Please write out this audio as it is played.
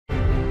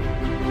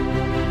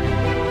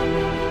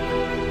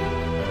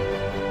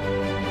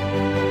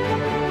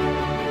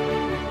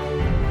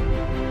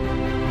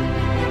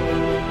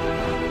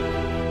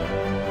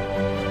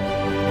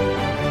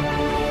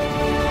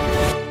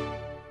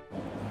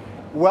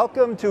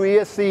Welcome to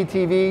ESC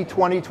TV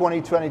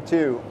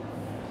 2022.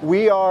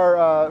 We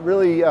are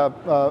really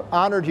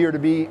honored here to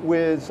be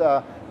with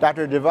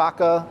Dr.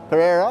 Divaka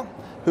Perera,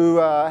 who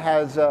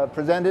has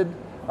presented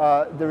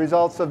the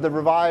results of the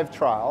REVIVE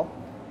trial.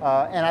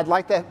 And I'd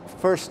like to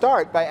first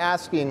start by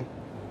asking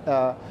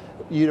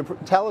you to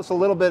tell us a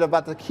little bit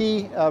about the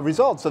key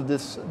results of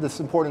this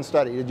important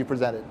study that you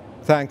presented.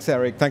 Thanks,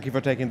 Eric. Thank you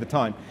for taking the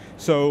time.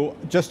 So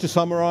just to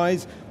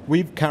summarize,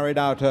 we've carried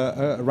out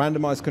a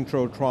randomized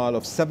controlled trial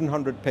of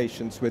 700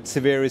 patients with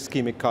severe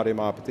ischemic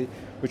cardiomyopathy,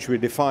 which we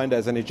defined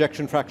as an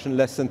ejection fraction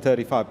less than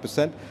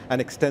 35% and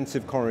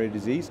extensive coronary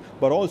disease,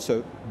 but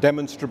also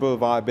demonstrable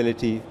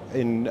viability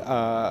in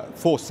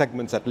 4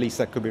 segments at least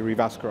that could be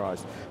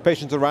revascularized.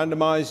 Patients are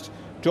randomized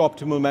to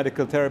optimal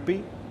medical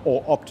therapy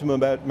or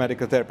optimal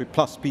medical therapy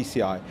plus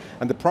PCI.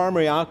 And the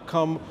primary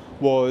outcome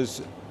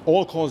was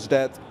all-cause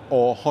death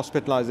or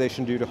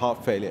hospitalization due to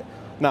heart failure.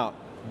 Now,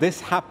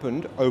 this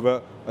happened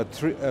over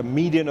a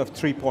median of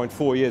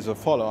 3.4 years of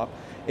follow-up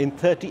in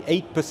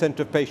 38%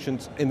 of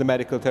patients in the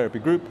medical therapy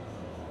group,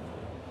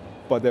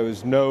 but there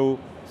was no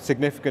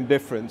significant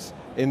difference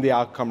in the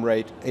outcome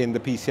rate in the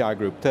PCI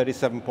group,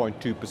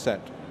 37.2%.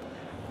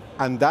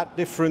 And that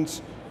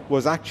difference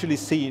was actually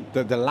seen,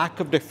 the lack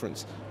of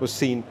difference was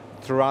seen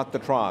throughout the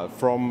trial,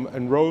 from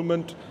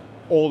enrollment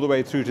all the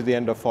way through to the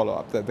end of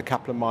follow-up. The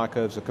Kaplan-Meier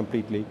curves are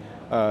completely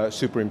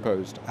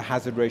superimposed, a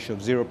hazard ratio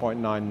of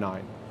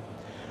 0.99.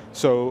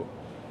 So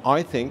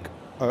I think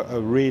a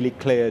really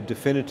clear,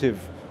 definitive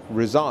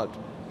result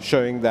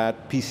showing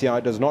that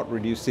PCI does not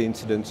reduce the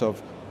incidence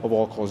of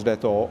all-cause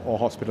death or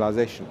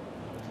hospitalization.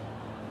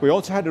 We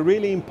also had a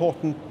really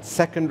important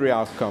secondary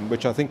outcome,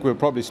 which I think we'll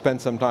probably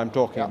spend some time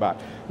talking about,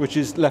 which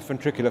is left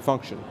ventricular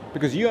function.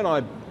 Because you and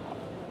I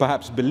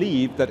perhaps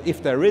believe that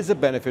if there is a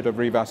benefit of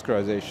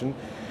revascularization,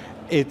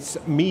 it's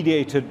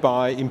mediated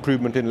by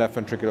improvement in left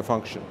ventricular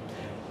function.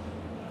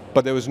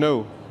 But there was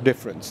no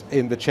difference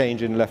in the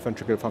change in left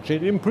ventricular function.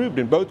 It improved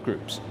in both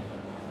groups.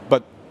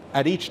 But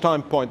at each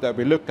time point that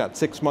we looked at,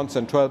 6 months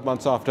and 12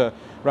 months after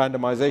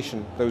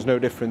randomization, there was no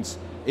difference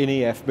in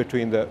EF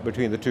between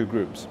the two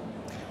groups.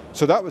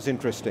 So that was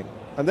interesting.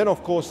 And then,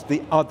 of course,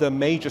 the other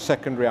major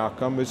secondary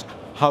outcome was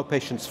how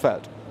patients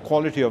felt.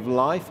 Quality of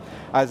life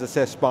as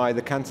assessed by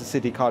the Kansas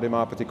City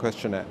Cardiomyopathy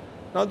Questionnaire.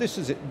 Now, this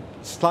is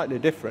slightly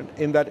different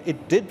in that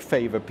it did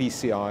favor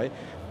PCI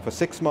for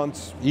 6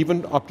 months,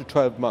 even up to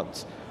 12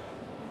 months.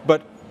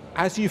 But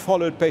as you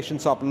followed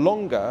patients up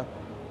longer,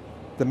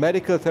 the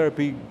medical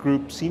therapy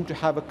group seemed to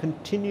have a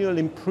continual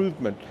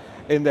improvement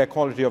in their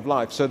quality of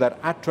life, so that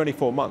at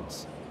 24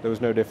 months, there was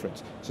no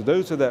difference. So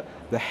those are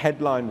the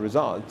headline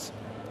results.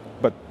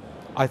 But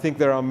I think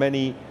there are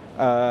many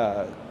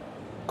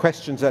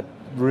questions that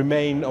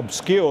remain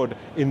obscured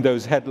in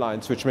those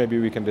headlines, which maybe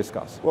we can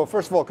discuss. Well,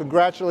 first of all,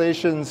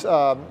 congratulations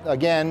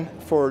again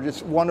for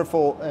this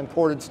wonderful,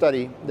 important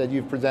study that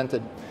you've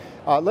presented.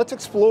 Let's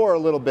explore a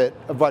little bit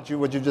of what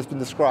you've just been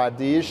described,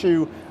 the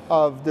issue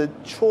of the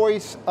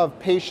choice of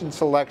patient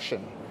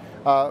selection.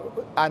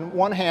 On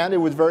one hand, it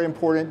was very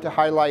important to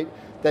highlight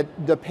that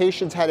the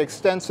patients had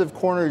extensive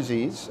coronary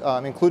disease,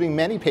 including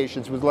many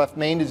patients with left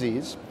main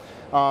disease,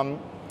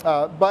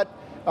 but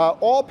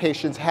all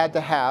patients had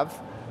to have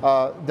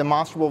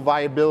demonstrable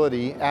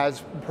viability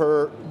as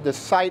per the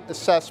site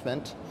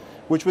assessment,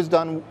 which was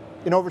done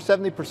in over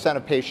 70%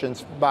 of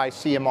patients by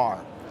CMR.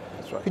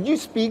 That's right. Could you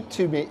speak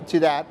to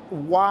that,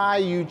 why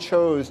you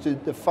chose to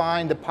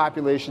define the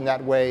population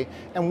that way,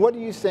 and what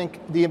do you think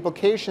the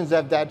implications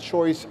of that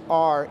choice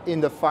are in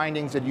the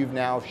findings that you've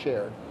now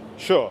shared?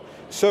 Sure.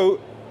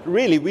 So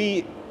really,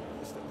 we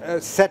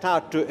set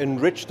out to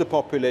enrich the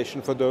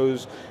population for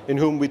those in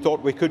whom we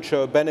thought we could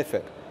show a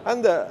benefit.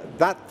 And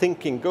that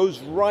thinking goes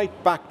right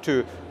back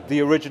to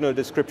the original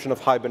description of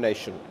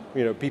hibernation.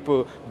 You know,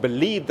 people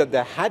believed that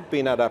there had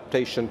been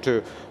adaptation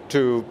to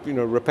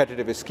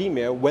repetitive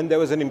ischemia when there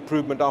was an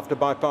improvement after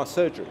bypass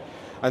surgery.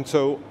 And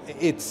so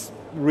it's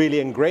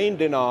really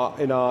ingrained in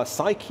our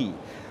psyche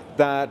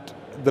that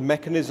the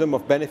mechanism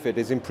of benefit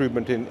is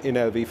improvement in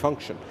LV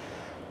function.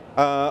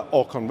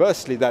 Or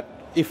conversely, that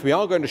if we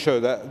are going to show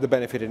the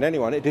benefit in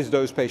anyone, it is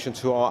those patients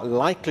who are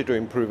likely to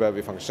improve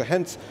LV function. So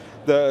hence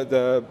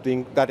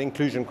that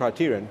inclusion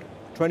criterion,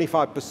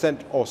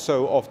 25% or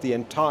so of the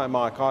entire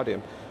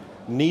myocardium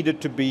needed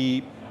to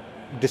be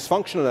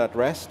dysfunctional at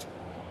rest,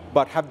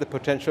 but have the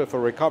potential for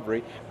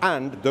recovery,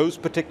 and those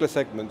particular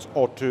segments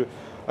ought to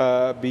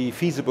be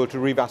feasible to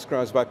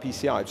revascularize by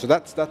PCI. So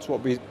that's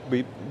what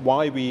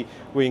why we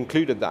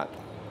included that.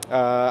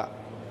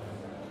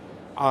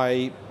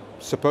 I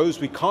suppose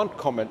we can't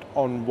comment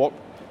on what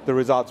the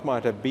results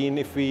might have been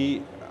if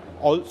we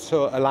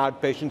also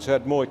allowed patients who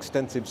had more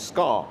extensive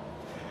scar,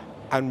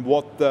 and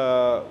what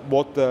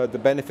the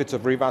benefits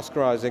of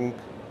revascularizing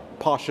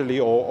partially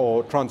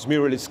or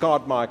transmurally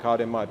scarred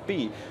myocardium might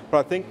be.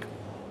 But I think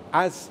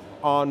as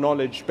our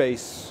knowledge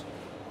base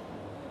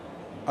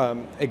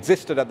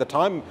existed at the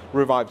time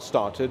REVIVE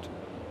started,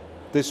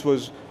 this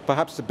was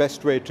perhaps the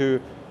best way to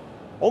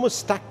almost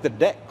stack the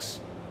decks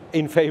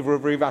in favor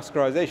of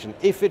revascularization.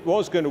 If it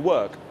was going to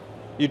work,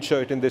 you'd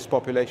show it in this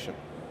population.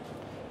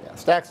 Yeah,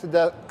 stacks the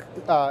deck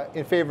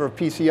in favor of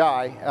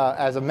PCI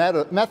as a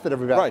method of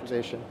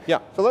revascularization. Right. Yeah.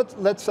 So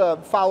let's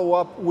follow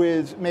up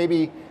with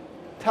maybe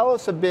tell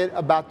us a bit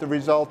about the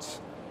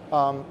results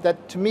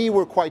that to me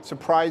were quite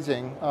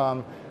surprising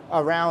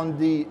around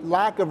the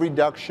lack of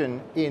reduction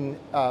in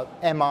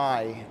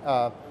MI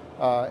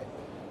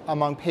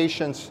among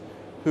patients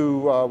who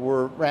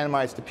were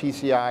randomized to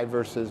PCI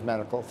versus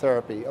medical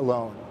therapy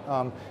alone.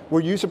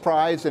 Were you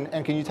surprised,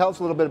 and can you tell us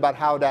a little bit about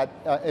how that,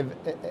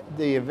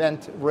 the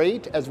event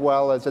rate as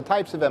well as the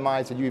types of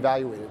MIs that you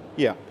evaluated?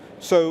 Yeah,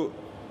 so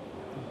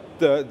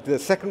the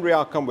secondary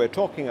outcome we're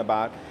talking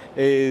about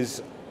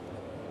is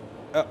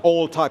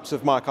all types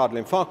of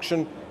myocardial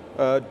infarction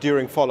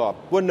during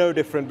follow-up were no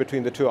different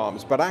between the two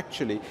arms, but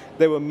actually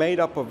they were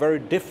made up of very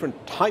different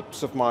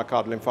types of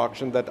myocardial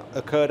infarction that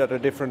occurred at a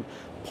different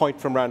point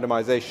from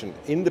randomization.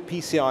 In the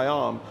PCI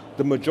arm,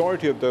 the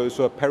majority of those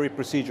were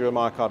peri-procedural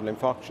myocardial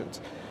infarctions,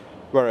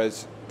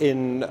 whereas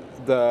in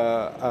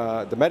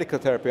the medical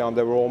therapy arm,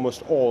 they were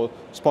almost all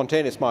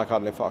spontaneous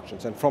myocardial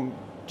infarctions. And from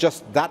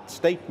just that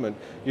statement,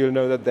 you'll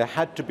know that there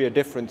had to be a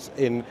difference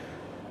in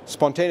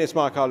spontaneous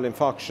myocardial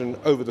infarction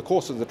over the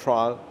course of the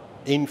trial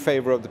in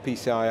favor of the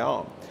PCI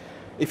arm.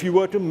 If you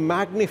were to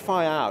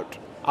magnify out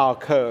our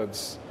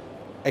curves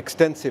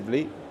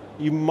extensively,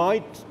 you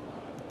might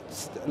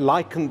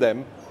liken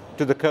them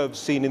to the curves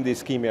seen in the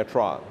ischemia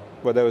trial,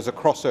 where there was a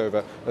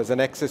crossover. There's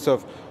an excess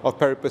of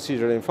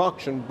peri-procedural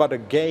infarction, but a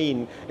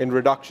gain in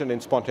reduction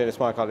in spontaneous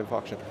myocardial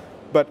infarction.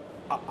 But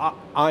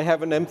I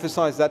haven't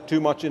emphasized that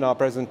too much in our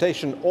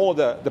presentation or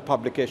the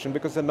publication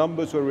because the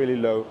numbers were really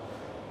low.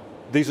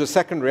 These are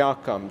secondary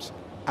outcomes,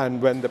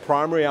 and when the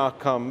primary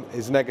outcome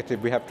is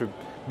negative, we have to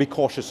be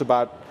cautious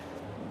about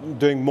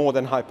doing more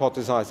than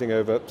hypothesizing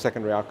over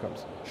secondary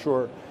outcomes.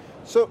 Sure.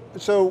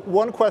 So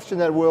one question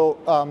that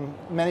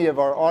many of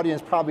our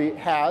audience probably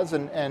has,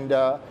 and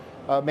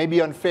may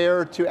be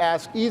unfair to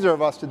ask either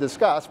of us to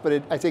discuss,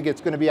 but I think it's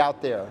going to be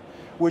out there,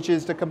 which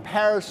is the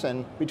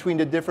comparison between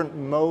the different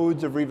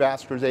modes of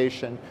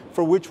revascularization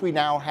for which we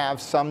now have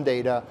some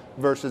data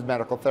versus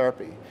medical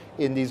therapy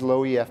in these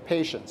low EF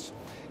patients.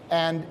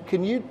 And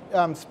can you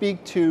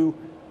speak to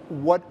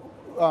what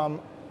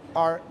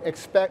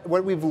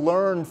what we've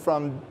learned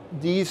from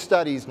these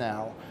studies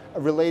now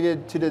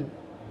related to the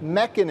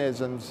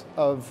mechanisms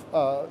of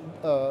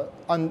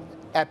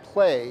at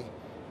play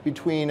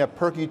between a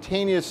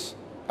percutaneous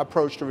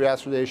approach to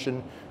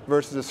revascularization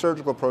versus a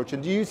surgical approach,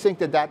 and do you think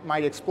that that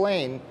might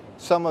explain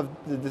some of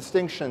the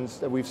distinctions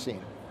that we've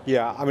seen?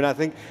 Yeah, I mean, I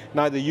think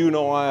neither you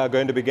nor I are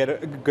going to be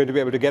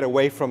able to get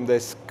away from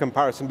this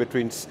comparison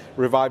between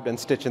Revived and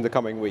Stitch in the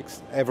coming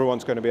weeks.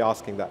 Everyone's going to be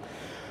asking that.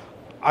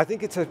 I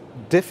think it's a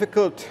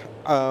difficult,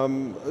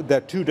 there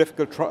are two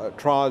difficult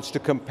trials to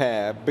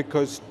compare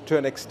because to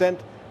an extent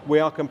we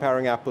are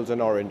comparing apples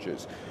and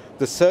oranges.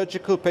 The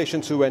surgical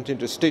patients who went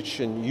into Stitch,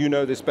 and you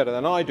know this better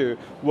than I do,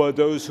 were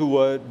those who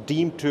were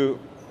deemed to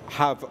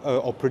have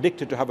or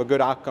predicted to have a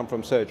good outcome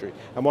from surgery.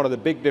 And one of the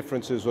big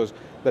differences was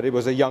that it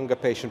was a younger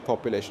patient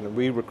population. And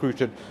we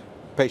recruited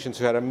patients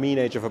who had a mean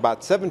age of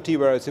about 70,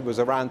 whereas it was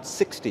around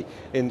 60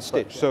 in Stitch.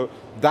 Right, yeah. So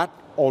that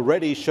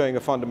already is showing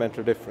a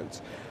fundamental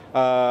difference.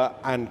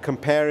 And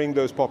comparing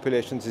those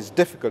populations is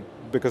difficult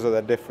because of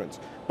that difference.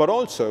 But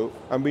also,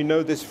 and we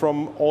know this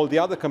from all the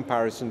other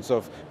comparisons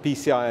of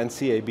PCI and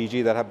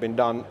CABG that have been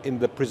done in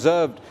the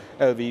preserved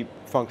LV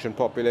function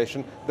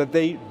population, that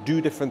they do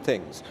different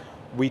things.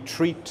 We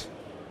treat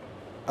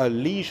a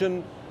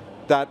lesion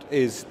that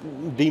is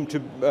deemed to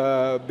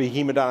be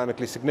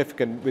hemodynamically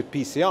significant with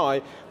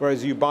PCI,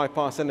 whereas you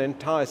bypass an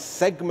entire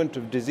segment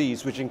of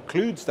disease which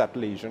includes that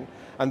lesion,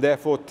 and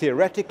therefore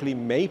theoretically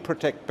may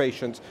protect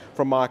patients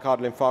from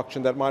myocardial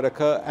infarction that might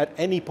occur at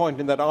any point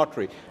in that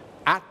artery,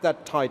 at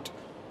that tight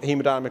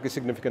hemodynamically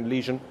significant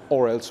lesion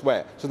or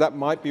elsewhere. So that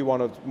might be one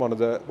of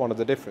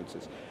the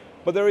differences.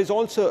 But there is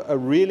also a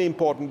really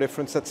important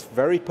difference that's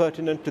very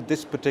pertinent to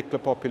this particular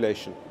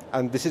population.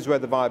 And this is where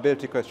the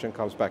viability question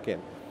comes back in.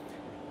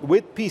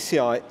 With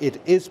PCI, it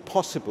is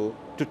possible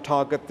to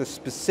target the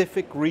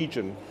specific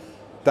region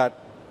that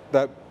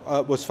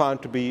was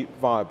found to be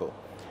viable.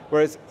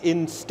 Whereas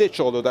in Stitch,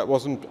 although that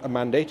wasn't a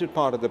mandated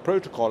part of the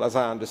protocol, as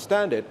I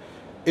understand it,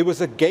 it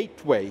was a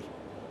gateway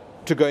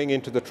to going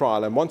into the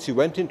trial. And once you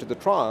went into the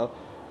trial,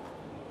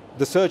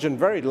 the surgeon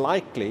very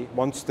likely,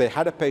 once they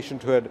had a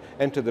patient who had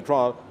entered the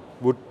trial,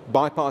 would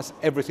bypass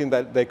everything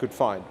that they could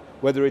find,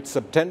 whether it's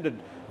subtended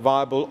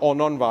viable or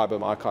non-viable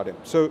myocardium.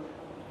 So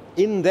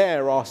in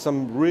there are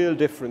some real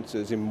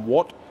differences in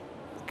what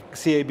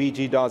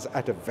CABG does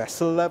at a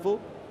vessel level,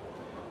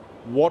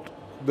 what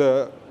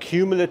the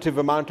cumulative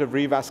amount of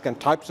revasc and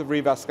types of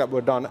revasc that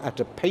were done at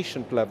a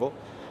patient level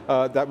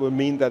that will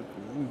mean that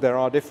there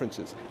are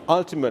differences.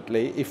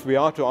 Ultimately, if we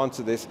are to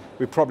answer this,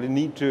 we probably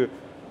need to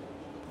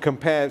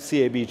compare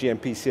CABG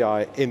and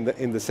PCI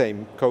in the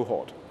same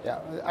cohort. Yeah,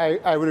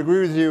 I would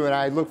agree with you, and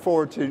I look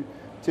forward to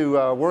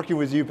working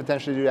with you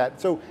potentially to do that.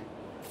 So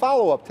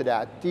follow up to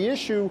that, the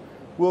issue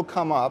will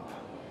come up,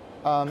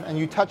 and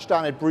you touched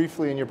on it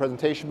briefly in your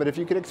presentation, but if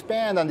you could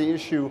expand on the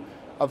issue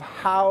of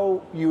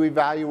how you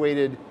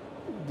evaluated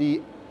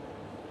the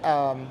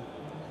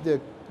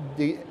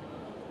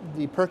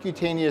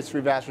percutaneous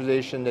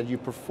revascularization that you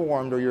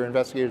performed or your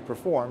investigators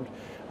performed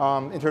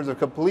in terms of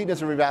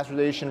completeness of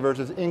revascularization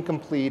versus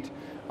incomplete.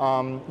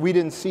 We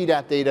didn't see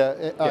that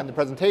data in the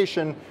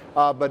presentation,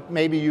 but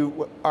maybe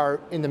you are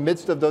in the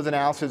midst of those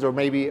analyses or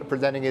maybe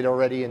presenting it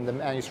already in the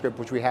manuscript,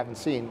 which we haven't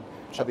seen.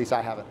 At least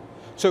I haven't.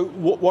 So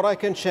what I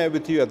can share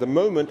with you at the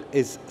moment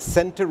is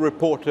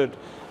center-reported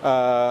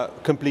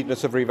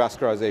completeness of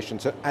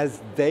revascularization, so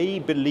as they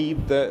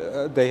believed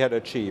that they had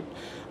achieved.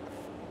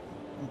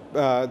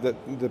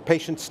 The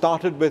patient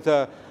started with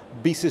a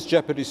BSIS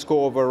jeopardy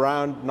score of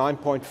around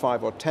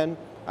 9.5 or 10,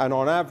 and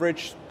on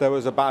average there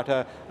was about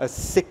a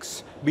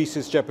 6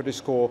 BSIS jeopardy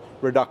score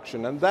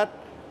reduction, and that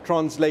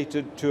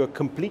translated to a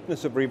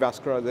completeness of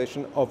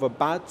revascularization of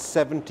about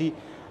 70%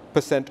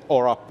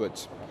 or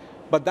upwards.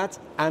 But that's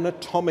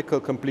anatomical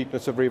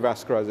completeness of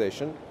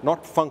revascularization,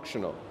 not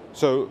functional.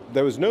 So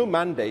there was no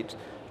mandate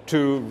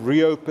to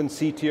reopen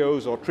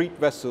CTOs or treat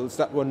vessels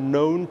that were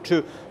known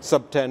to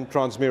subtend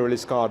transmurally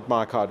scarred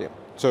myocardium.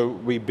 So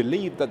we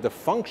believe that the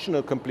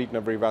functional completeness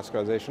of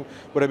revascularization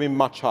would have been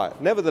much higher.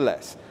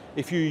 Nevertheless,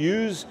 if you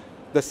use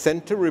the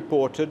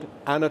center-reported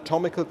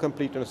anatomical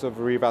completeness of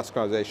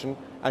revascularization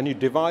and you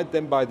divide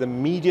them by the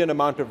median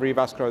amount of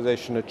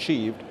revascularization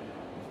achieved,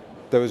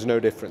 there was no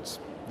difference.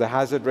 The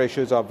hazard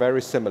ratios are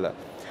very similar.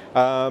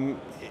 As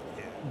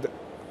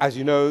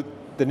you know,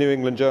 the New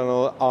England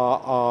Journal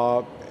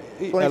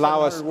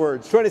allow us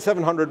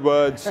 2,700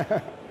 words,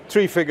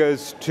 3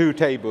 figures, 2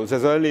 tables.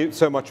 There's only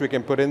so much we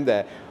can put in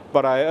there.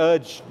 But I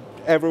urge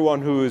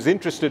everyone who is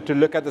interested to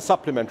look at the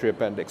supplementary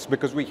appendix,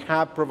 because we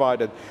have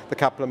provided the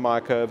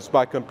Kaplan-Meier curves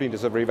by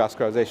completeness of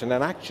revascularization,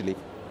 and actually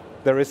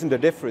there isn't a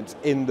difference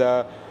in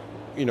the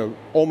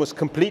almost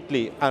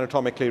completely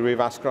anatomically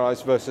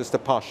revascularized versus the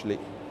partially.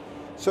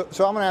 So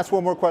I'm going to ask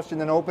one more question,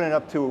 then open it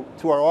up to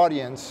our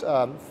audience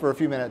for a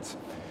few minutes.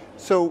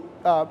 So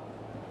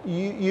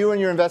you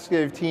and your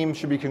investigative team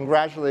should be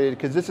congratulated,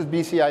 because this is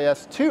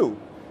BCIS 2.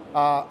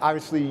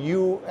 Obviously,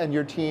 you and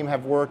your team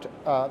have worked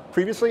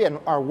previously and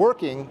are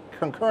working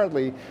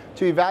concurrently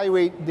to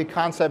evaluate the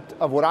concept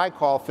of what I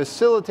call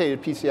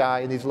facilitated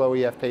PCI in these low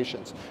EF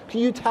patients. Can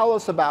you tell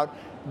us about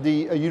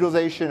the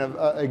utilization of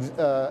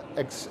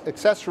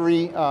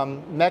accessory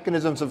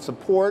mechanisms of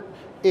support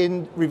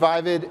in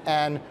Revived,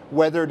 and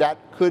whether that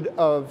could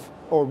have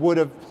or would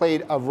have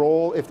played a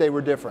role if they were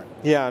different?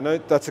 Yeah, no,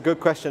 that's a good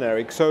question,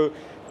 Eric. So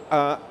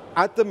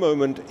at the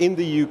moment in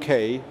the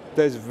UK,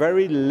 there's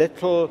very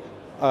little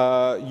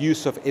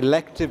use of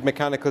elective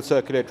mechanical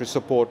circulatory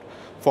support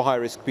for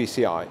high-risk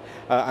PCI,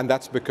 and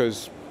that's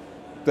because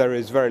there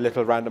is very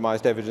little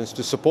randomized evidence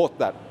to support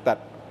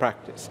that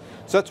practice.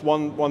 So that's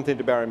one thing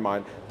to bear in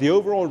mind. The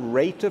overall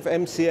rate of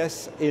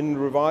MCS in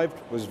Revived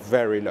was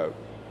very low,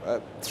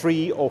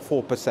 3 or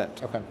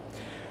 4%. Okay.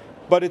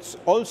 But it's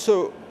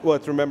also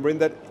worth remembering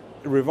that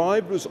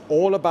Revived was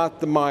all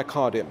about the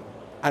myocardium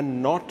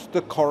and not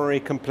the coronary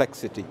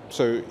complexity.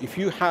 So if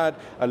you had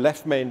a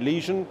left main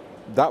lesion,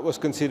 that was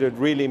considered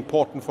really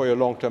important for your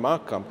long-term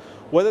outcome.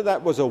 Whether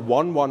that was a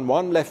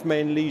 1-1-1 left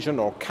main lesion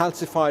or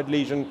calcified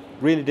lesion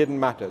really didn't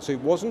matter. So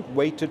it wasn't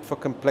weighted for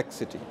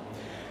complexity.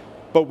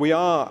 But we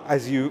are,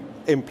 as you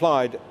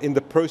implied, in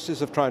the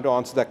process of trying to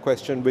answer that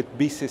question with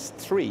BSIS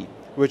 3,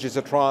 which is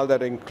a trial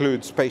that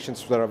includes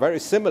patients that are very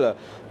similar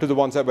to the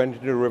ones that went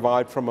into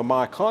Revived from a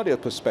myocardial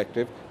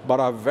perspective, but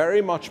are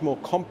very much more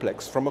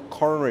complex from a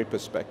coronary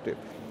perspective.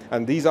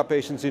 And these are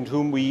patients in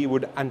whom we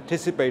would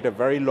anticipate a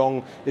very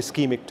long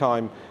ischemic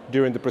time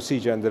during the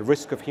procedure, and the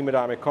risk of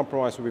hemodynamic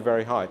compromise would be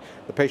very high.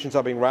 The patients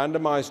are being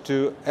randomized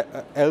to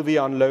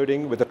LV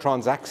unloading with a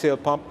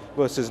transaxial pump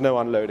versus no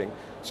unloading.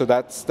 So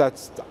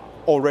that's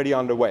already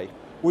underway.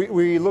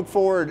 We look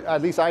forward,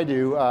 at least I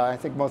do, I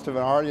think most of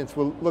our audience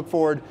will look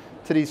forward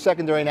to these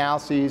secondary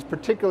analyses,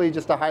 particularly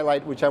just to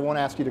highlight, which I won't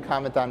ask you to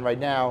comment on right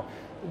now,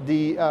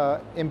 the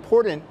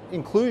important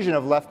inclusion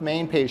of left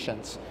main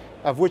patients,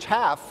 of which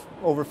half,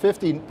 over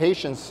 50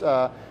 patients,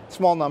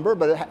 small number,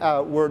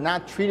 but were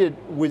not treated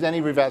with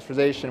any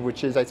revascularization,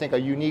 which is, I think, a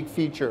unique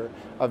feature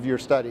of your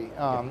study,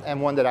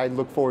 and one that I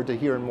look forward to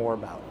hearing more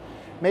about.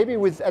 Maybe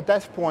at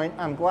this point,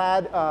 I'm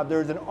glad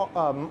there's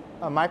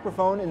a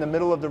microphone in the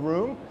middle of the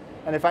room,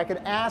 and if I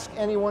could ask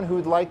anyone who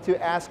would like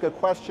to ask a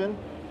question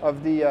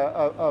of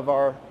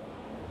our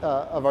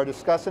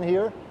discussant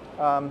here,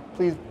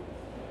 please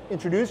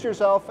introduce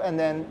yourself and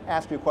then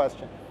ask your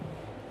question.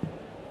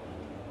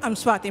 I'm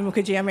Swati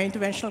Mukherjee. I'm an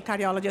interventional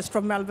cardiologist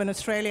from Melbourne,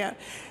 Australia.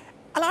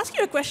 I'll ask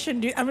you a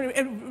question. I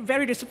mean,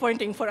 very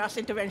disappointing for us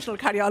interventional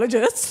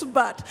cardiologists,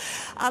 but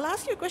I'll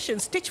ask you a question.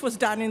 Stitch was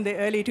done in the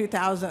early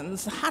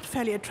 2000s. Heart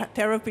failure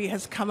therapy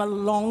has come a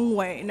long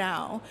way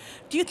now.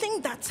 Do you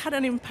think that's had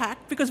an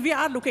impact? Because we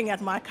are looking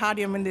at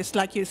myocardium in this,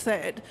 like you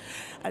said.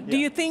 Do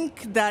you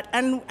think that,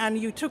 and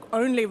you took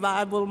only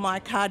viable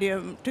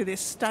myocardium to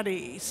this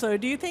study, so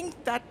do you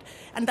think that,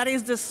 and that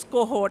is this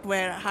cohort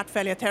where heart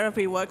failure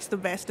therapy works the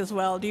best as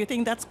well, do you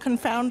think that's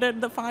confounded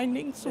the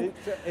findings?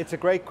 It's a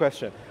great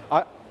question.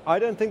 I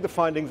don't think the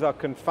findings are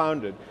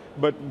confounded,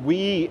 but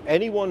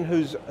anyone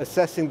who's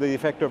assessing the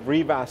effect of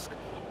Revasc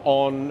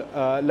on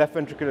left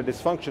ventricular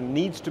dysfunction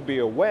needs to be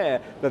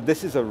aware that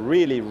this is a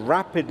really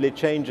rapidly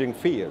changing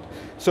field.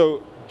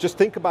 So just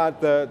think about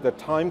the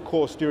time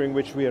course during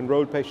which we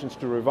enrolled patients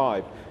to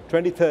Revive,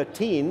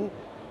 2013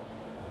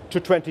 to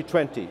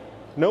 2020.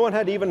 No one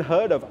had even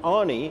heard of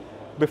ARNI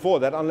before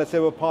that unless they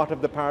were part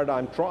of the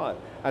Paradigm trial.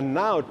 And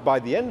now, by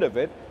the end of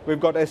it, we've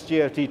got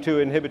SGLT2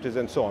 inhibitors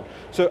and so on.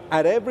 So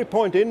at every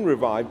point in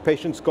Revive,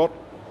 patients got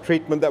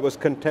treatment that was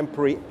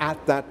contemporary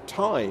at that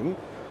time,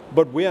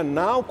 but we are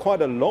now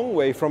quite a long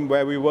way from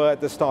where we were at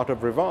the start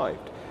of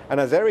Revived. And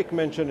as Eric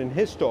mentioned in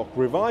his talk,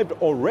 Revived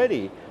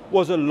already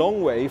was a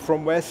long way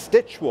from where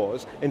Stitch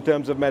was in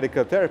terms of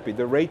medical therapy.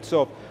 The rates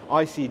of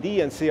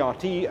ICD and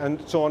CRT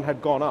and so on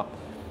had gone up.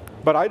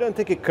 But I don't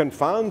think it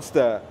confounds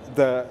the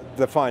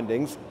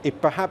findings.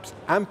 It perhaps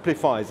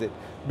amplifies it,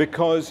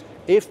 because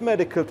if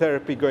medical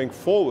therapy going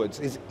forwards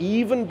is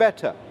even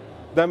better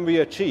than we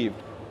achieved,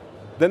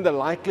 then the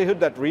likelihood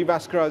that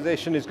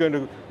revascularization is going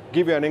to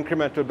give you an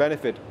incremental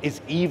benefit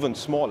is even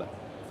smaller.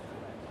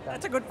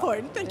 That's a good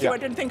point. Thank you. Yeah. I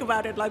didn't think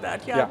about it like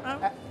that.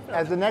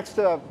 As the next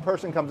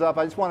person comes up,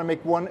 I just want to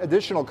make one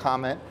additional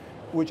comment,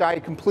 which I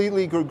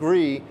completely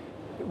agree.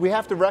 We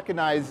have to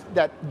recognize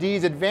that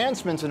these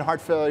advancements in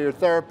heart failure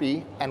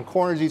therapy and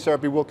coronary disease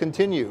therapy will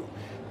continue,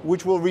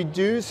 which will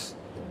reduce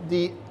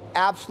the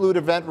absolute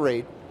event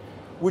rate,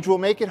 which will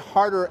make it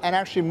harder and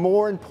actually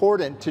more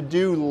important to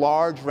do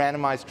large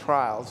randomized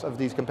trials of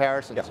these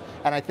comparisons. Yeah.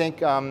 And I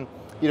think,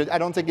 I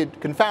don't think it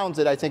confounds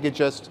it. I think it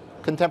just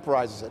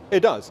contemporizes it.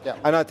 It does. Yeah.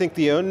 And I think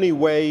the only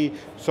way,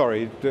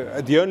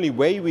 the only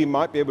way we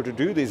might be able to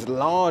do these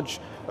large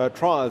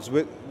trials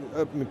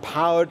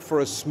powered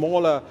for a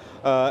smaller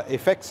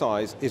effect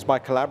size is by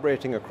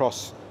collaborating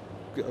across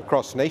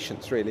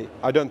nations, really.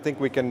 I don't think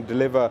we can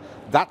deliver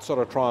that sort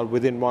of trial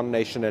within one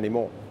nation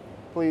anymore.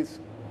 Please.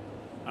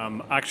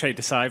 Akshay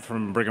Desai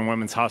from Brigham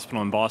Women's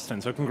Hospital in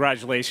Boston. So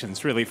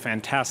congratulations, really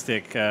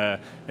fantastic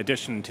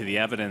addition to the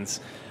evidence.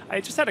 I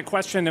just had a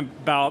question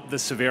about the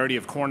severity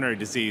of coronary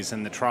disease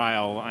in the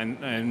trial.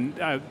 And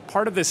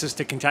part of this is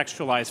to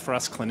contextualize for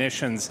us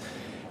clinicians,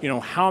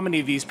 how many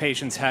of these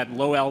patients had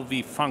low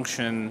LV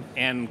function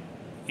and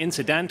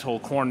incidental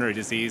coronary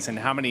disease, and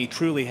how many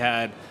truly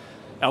had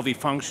LV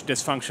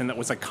dysfunction that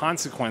was a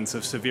consequence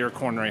of severe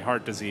coronary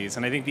heart disease.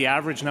 And I think the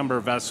average number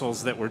of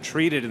vessels that were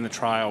treated in the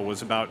trial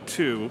was about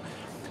 2,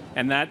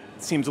 and that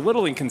seems a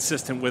little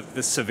inconsistent with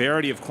the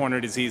severity of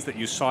coronary disease that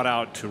you sought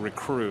out to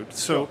recruit.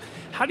 So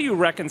how do you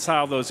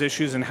reconcile those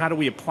issues, and how do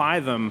we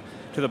apply them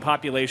to the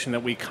population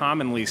that we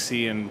commonly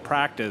see in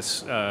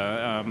practice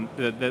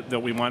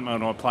that we want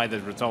to apply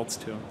the results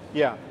to?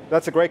 Yeah,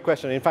 that's a great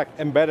question. In fact,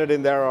 embedded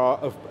in there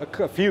are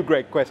a few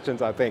great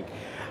questions, I think.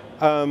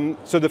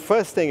 So the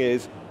first thing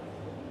is,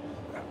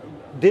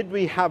 did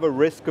we have a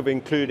risk of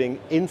including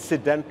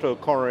incidental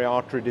coronary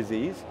artery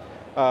disease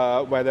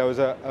where there was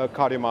a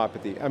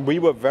cardiomyopathy? And we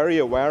were very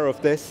aware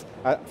of this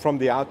from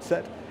the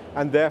outset,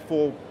 and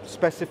therefore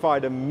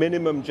specified a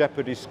minimum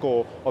jeopardy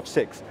score of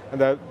 6. And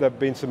there have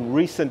been some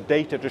recent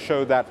data to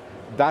show that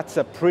that's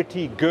a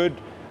pretty good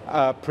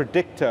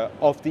predictor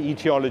of the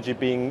etiology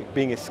being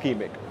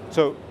ischemic.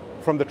 So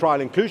from the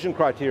trial inclusion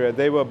criteria,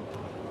 they were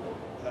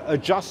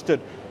adjusted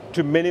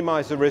to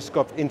minimize the risk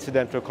of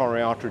incidental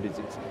coronary artery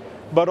disease.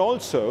 But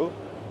also,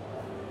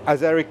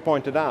 as Eric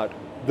pointed out,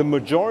 the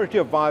majority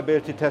of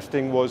viability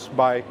testing was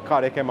by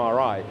cardiac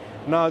MRI.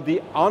 Now,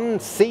 the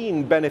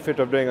unseen benefit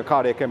of doing a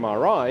cardiac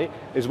MRI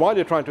is, while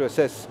you're trying to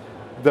assess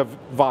the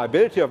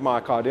viability of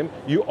myocardium,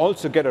 you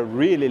also get a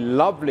really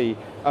lovely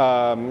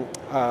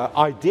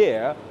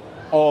idea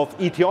of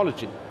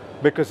etiology.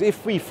 Because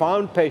if we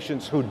found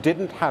patients who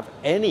didn't have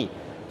any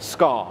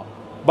scar,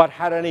 but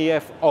had an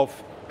EF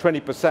of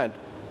 20%,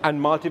 and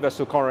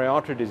multivessel coronary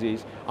artery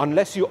disease,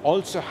 unless you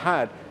also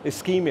had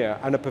ischemia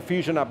and a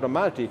perfusion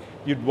abnormality,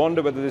 you'd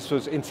wonder whether this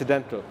was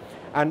incidental.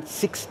 And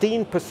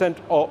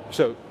 16%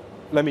 so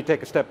let me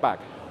take a step back.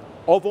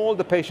 Of all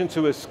the patients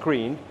who were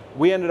screened,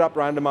 we ended up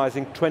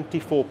randomizing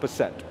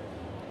 24%,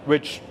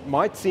 which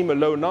might seem a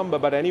low number,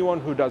 but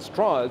anyone who does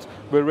trials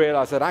will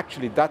realize that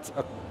actually that's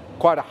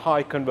quite a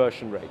high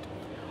conversion rate.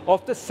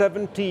 Of the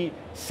 76%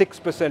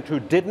 who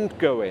didn't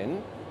go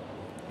in,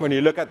 when you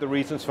look at the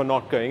reasons for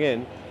not going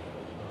in,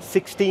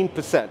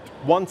 16%,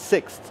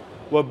 1/6,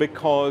 were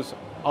because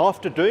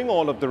after doing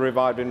all of the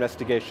revived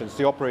investigations,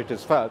 the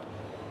operators felt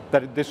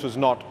that this was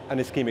not an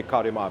ischemic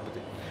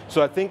cardiomyopathy.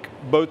 So I think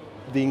both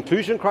the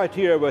inclusion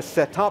criteria were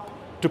set up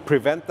to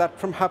prevent that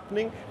from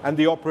happening, and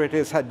the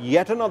operators had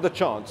yet another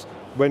chance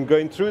when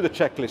going through the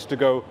checklist to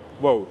go,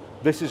 whoa,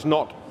 this is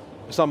not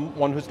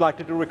someone who's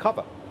likely to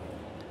recover.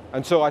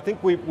 And so I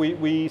think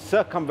we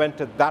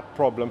circumvented that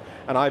problem,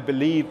 and I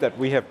believe that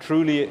we have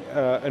truly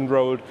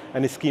enrolled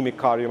an ischemic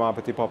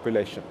cardiomyopathy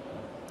population.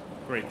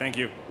 Great, thank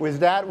you. With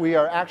that, we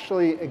are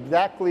actually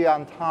exactly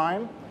on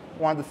time.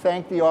 I wanted to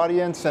thank the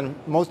audience, and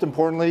most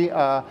importantly,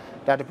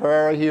 Dr.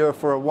 Perera here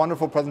for a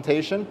wonderful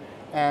presentation.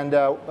 And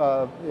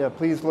yeah,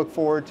 please look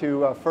forward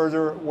to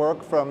further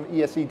work from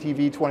ESC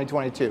TV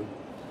 2022.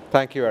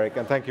 Thank you, Eric,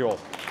 and thank you all.